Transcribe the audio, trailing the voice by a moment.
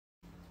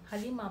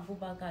Halima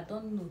Abubakar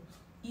don't know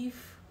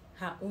if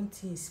her own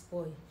thing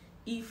spoil,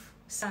 if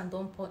sand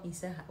don't pour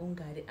inside her own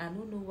garden. I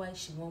don't know why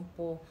she won't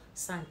pour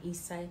sand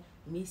inside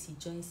Macy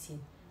Johnson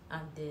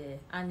and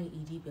Annie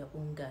ldibia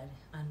own garden.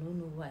 I don't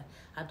know why.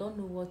 I don't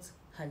know what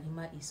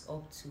Halima is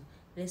up to.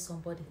 Let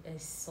somebody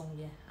else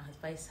somewhere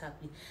advise her.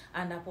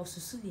 And Apostle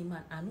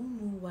Suleiman, I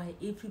don't know why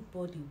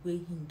everybody where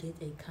him get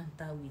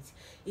encounter with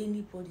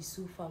anybody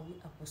so far with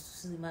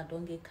Apostle Suleiman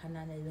don't get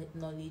carnal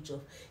knowledge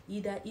of,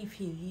 either if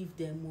he leave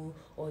them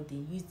or they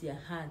use their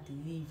hand to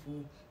leave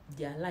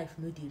their life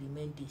no they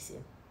remain the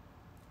same.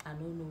 I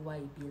don't know why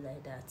it be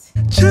like that.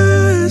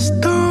 Just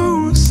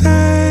don't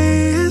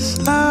say it's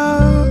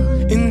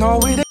love. You know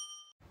it.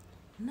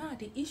 Now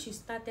the issue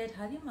started.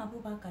 Halima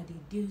Abubakar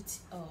they date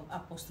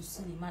Apostle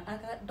Suleiman.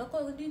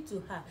 According to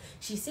her,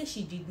 she said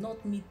she did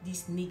not meet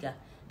this nigger.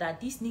 That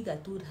this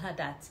nigger told her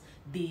that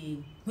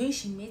when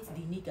she met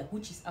the nigger,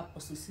 which is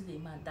Apostle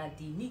Suleiman, that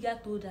the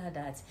nigger told her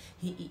that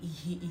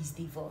he is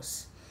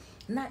divorced.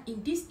 Now,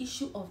 in this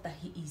issue of that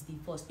he is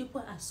divorced,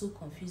 people are so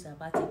confused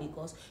about it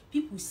because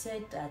people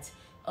said that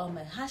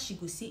how she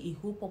could see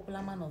a whole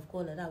popular man of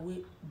God like that way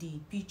the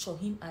picture of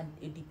him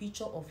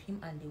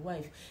and the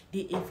wife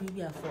they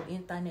everywhere for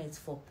internet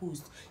for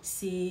post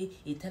say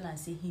a tell and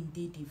say him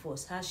they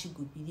divorce. How she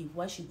could believe,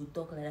 why she could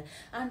talk like that?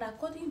 And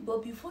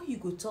but before you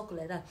could talk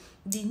like that,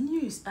 the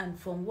news and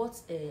from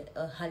what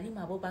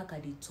Halima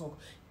Abubakar they talk,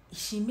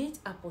 she met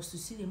Apostle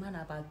Suleiman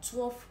about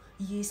 12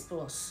 years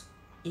plus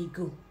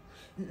ago.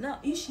 Now,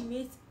 if she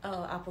met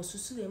Apostle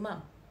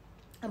Suleiman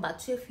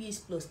about 12 years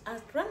plus,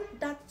 around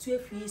that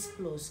 12 years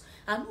plus,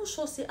 I'm not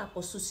sure say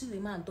Apostle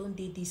Suleiman don't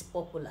dey this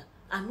popular.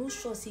 I'm not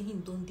sure say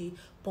him don't dey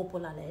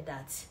popular like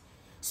that.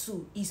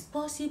 So it's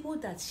possible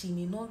that she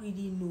may not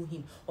really know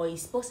him, or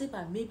it's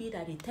possible maybe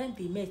that the time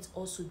they met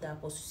also that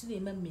Apostle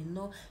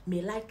Suleiman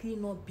may likely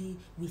not be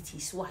with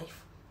his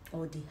wife,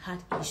 or they had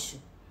issue.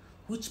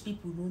 Which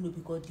people don't know,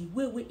 because the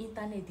way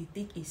internet they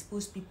take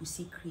expose people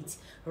secrets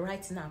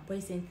right now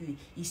presently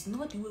is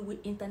not the way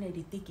internet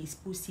they take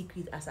expose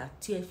secrets as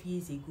at 12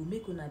 years ago.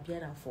 Make una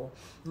bear am for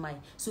mine.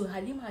 So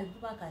Halima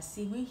Abubakar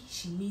say when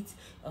she meet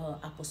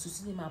Apostle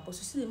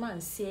Suleiman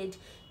said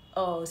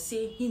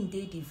say him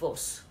they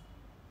divorce.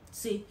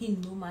 Say him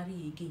no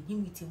marry again,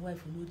 him with him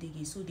wife no dey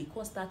again, so they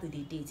can't start the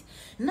date.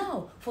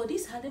 Now for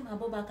this Halima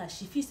Abubakar,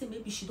 she feels say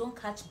maybe she don't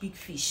catch big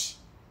fish.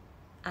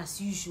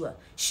 As usual,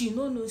 she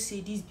no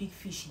say this big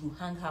fish will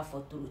hang her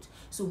for throat.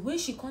 So when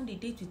she come the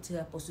date with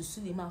Apostle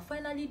Suleiman,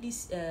 finally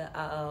this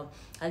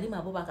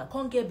Halima Abubakar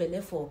can't get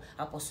belle for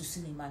Apostle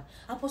Suleiman.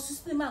 Apostle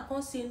Suleiman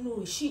can't say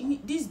no.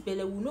 This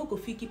belle will not go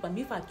fit keep am.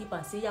 If I keep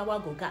and say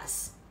yawa go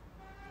gas.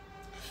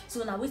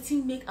 So now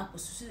wetin make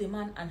Apostle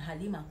Suleiman and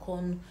Halima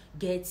come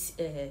get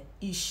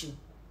issue.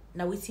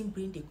 Now wetin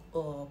bring the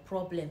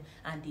problem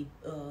and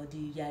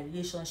their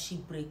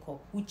relationship break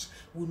up, which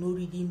we no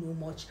really know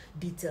much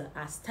detail.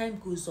 As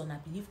time goes on, I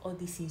believe all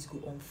these things go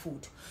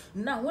unfold.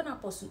 Now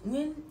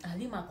when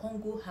Halima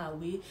can't go her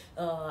way,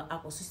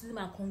 Apostle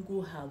Suleiman can't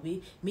go her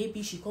way,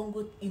 maybe she can't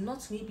go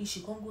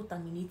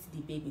terminate the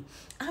baby.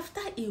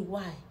 After a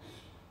while,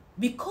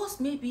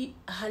 because maybe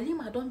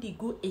Halima don't they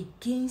go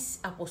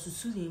against Apostle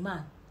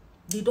Suleiman,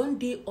 they don't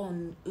dey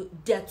on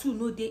their two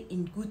no dey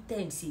in good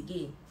terms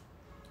again.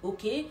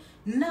 Okay,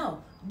 now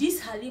this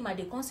Halima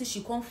they can't say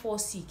she can't fall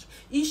sick.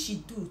 If she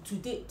do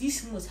today,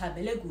 this month her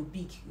belly go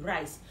big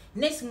rise,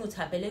 next month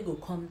her belly go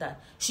come down.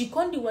 She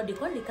can't do what they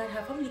can't carry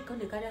her family,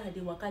 can't carry her,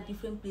 they work at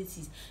different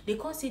places. They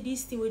can't say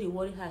this thing where they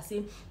worry her,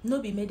 say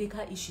no be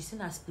medical issue, say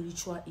na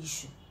spiritual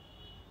issue.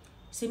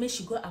 Say make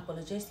she go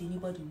apologize to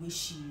anybody where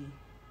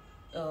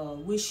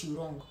she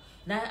wrong.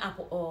 Now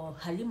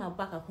Halima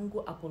Abubakar can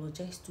go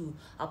apologize to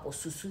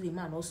Apostle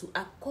Suleiman also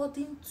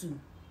according to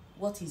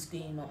what is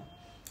going on.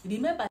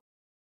 Remember,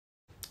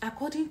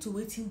 according to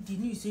waiting the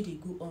news they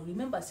go on,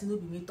 remember say no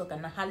be me talk,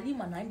 and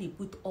Halima and they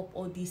put up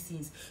all these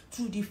things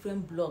through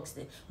different blogs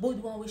there. Both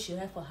one way she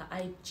write for her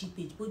IG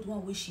page, both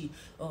one way she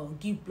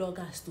give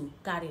bloggers to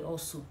carry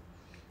also.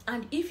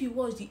 And if you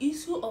watch the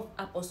issue of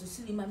Apostle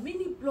Suleiman,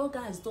 many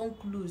bloggers don't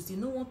close. They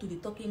don't want to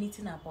talk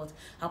anything about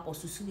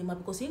Apostle Suleiman,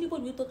 because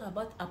anybody will talk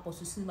about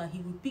Apostle Suleiman,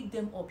 he will pick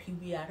them up, he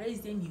will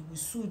arrest them, he will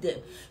sue them.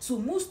 So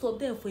most of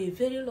them for a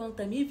very long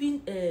time, even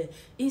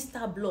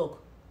Insta blog,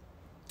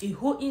 a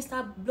whole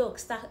Insta blog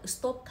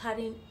stop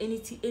carrying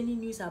any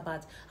news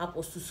about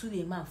Apostle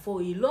Suleiman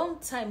for a long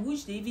time,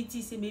 which the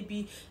EVT say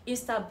maybe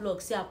Insta blog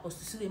say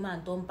Apostle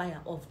Suleiman don't buy her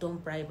off,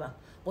 don't bribe her.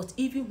 But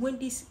even when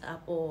this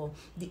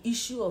the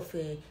issue of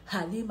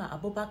Halima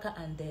Abubakar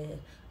and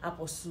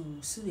Apostle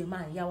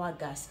Suleiman Yawa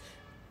gas,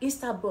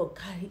 Insta blog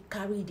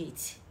carried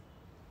it.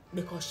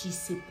 Because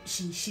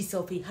she's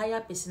of a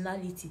higher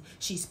personality,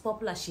 she's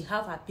popular, she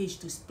have her page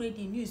to spread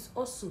the news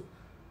also.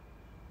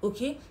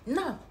 Okay,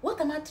 now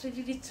what am I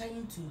really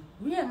trying to?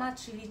 Where am I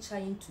really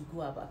trying to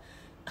go about?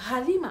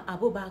 Halima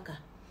Abubakar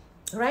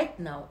right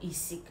now is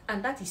sick,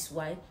 and that is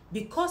why,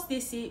 because they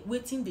say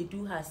wetin dey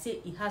do her say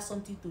it has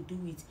something to do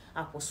with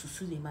Apostle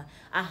Suleiman,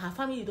 and her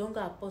family don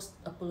go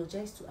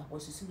apologize to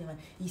Apostle Suleiman.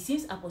 It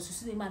seems Apostle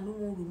Suleiman no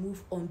wan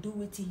remove undo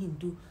wetin him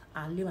do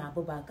Halima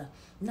Abubakar.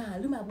 Now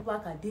Halima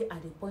Abubakar dey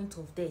at the point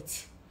of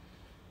death.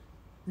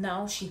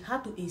 Now she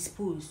had to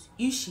expose.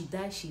 If she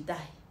die, she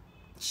die.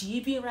 She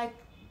even write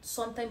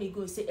some time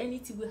ago say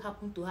anything will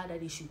happen to her that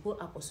they should hold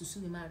Apostle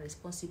Suleiman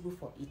responsible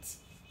for it.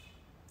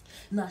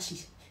 Now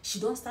she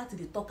don't start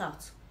to talk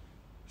out.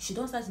 She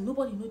don't start.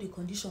 Nobody know the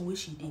condition where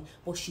she did,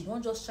 but she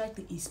won't just try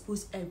to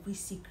expose every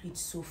secret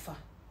so far.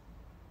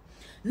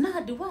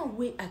 Now the one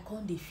way I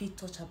can't defeat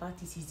touch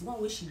about it is the one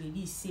where she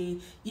really say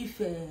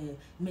if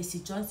Mercy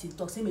Johnson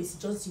talk, say Mercy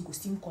Johnson go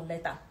still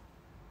collect her.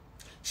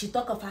 She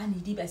talk of her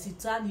ldibia. She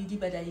tell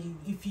ldibia that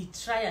if he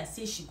try and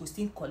say she go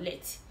still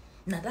collect.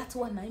 Now that's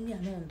one I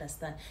don't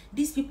understand.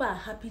 These people are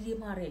happily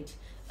married.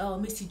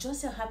 Mercy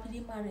Johnson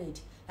happily married,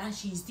 and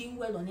she is doing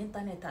well on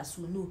internet, as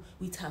we know,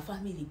 with her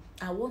family.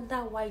 I wonder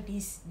why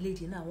this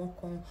lady now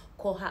won't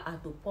call her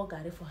out to pour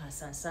Gary for her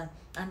son.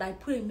 And I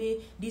pray may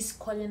this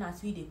calling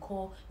as we they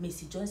call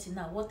Mercy Johnson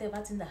now, whatever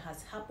thing that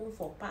has happened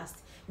for past,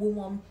 we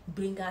won't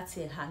bring out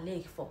her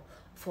leg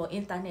for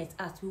internet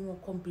as we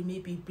won't come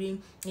maybe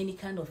bring any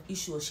kind of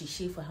issue or she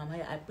share for her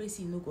marriage. I pray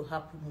see no go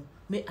happen.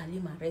 May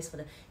Halima rest for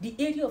that. The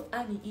area of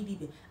Annie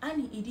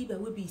Ldibia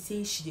will be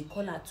say she they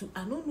call her too.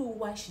 I don't know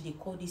why she they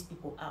call these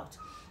people out,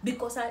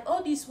 because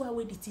all this while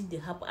when the thing they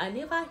happen, I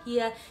never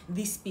hear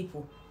these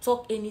people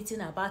talk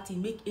anything about it,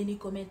 make any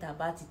comment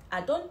about it.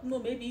 I don't know,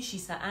 maybe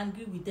she's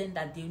angry with them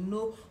that they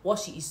know what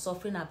she is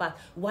suffering about,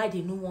 why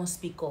they no one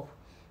speak up.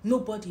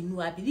 Nobody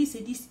know. I believe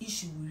say this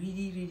issue will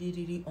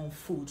really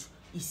unfold.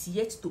 It's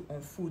yet to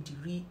unfold the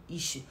real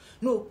issue.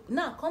 No,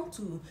 now come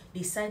to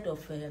the side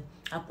of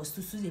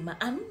Apostle Suleiman.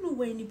 I don't know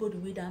where anybody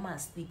with that man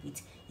sleep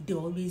with, they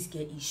always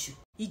get issue.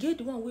 He get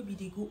the one where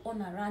they go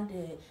on around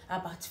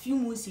about few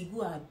months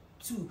ago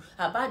too,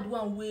 about the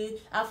one where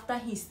after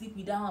he sleep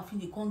with that one,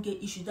 they can't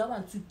get issue. That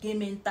one too get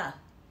mental.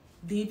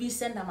 They even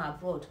send them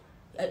abroad.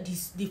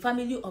 The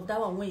family of that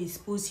one when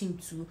expose him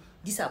to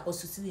this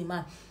Apostle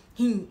Suleiman,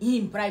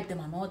 him bribe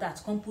them and all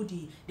that. Come put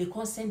they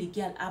can't send the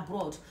girl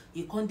abroad.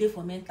 They can't dey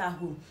for mental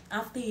home.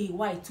 After a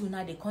while too,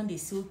 now they can't they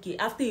say okay.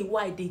 After a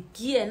while, the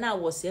girl now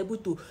was able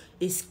to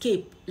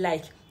escape,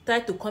 like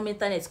try to come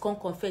internet, come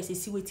confess, they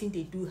see what thing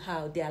they do,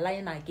 how they are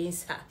lying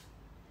against her.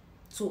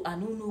 So I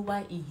don't know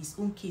why in his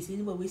own case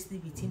anybody will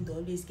sleep with him, they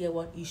always get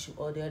one issue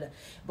or the other.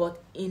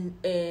 But in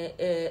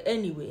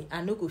anyway,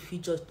 I no go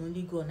feel judge,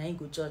 only go and I ain't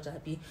go judge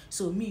abi.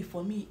 So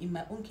for me in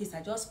my own case,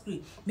 I just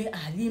pray may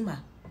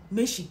Halima,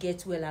 may she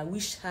get well. I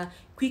wish her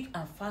quick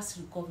and fast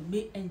recovery.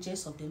 May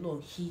angels of the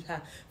Lord heal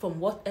her from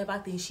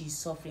whatever thing she is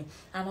suffering.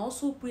 And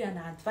also pray and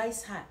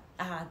advise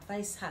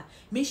her.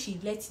 May she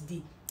let the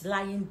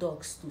lying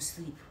dogs to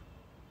sleep.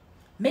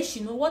 May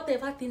she know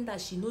whatever thing that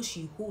she knows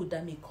she hold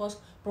that may cause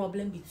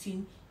problem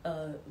between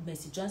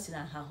Mercy Johnson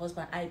and her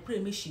husband. I pray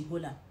may she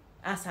hold her.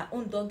 As her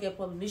own don't get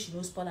problem, may she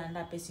no spoil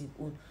another person's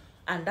own.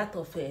 And that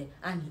of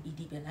Annie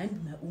Ldibia,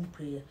 and be my own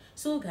prayer.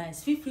 So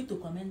guys, feel free to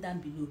comment down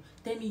below.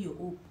 Tell me your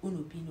own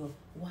opinion.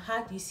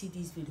 How do you see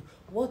this video?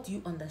 What do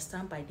you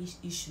understand by this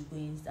issue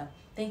going down?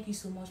 Thank you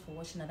so much for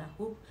watching, and I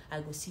hope I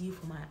will see you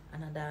for my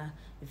another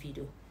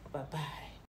video. Bye bye.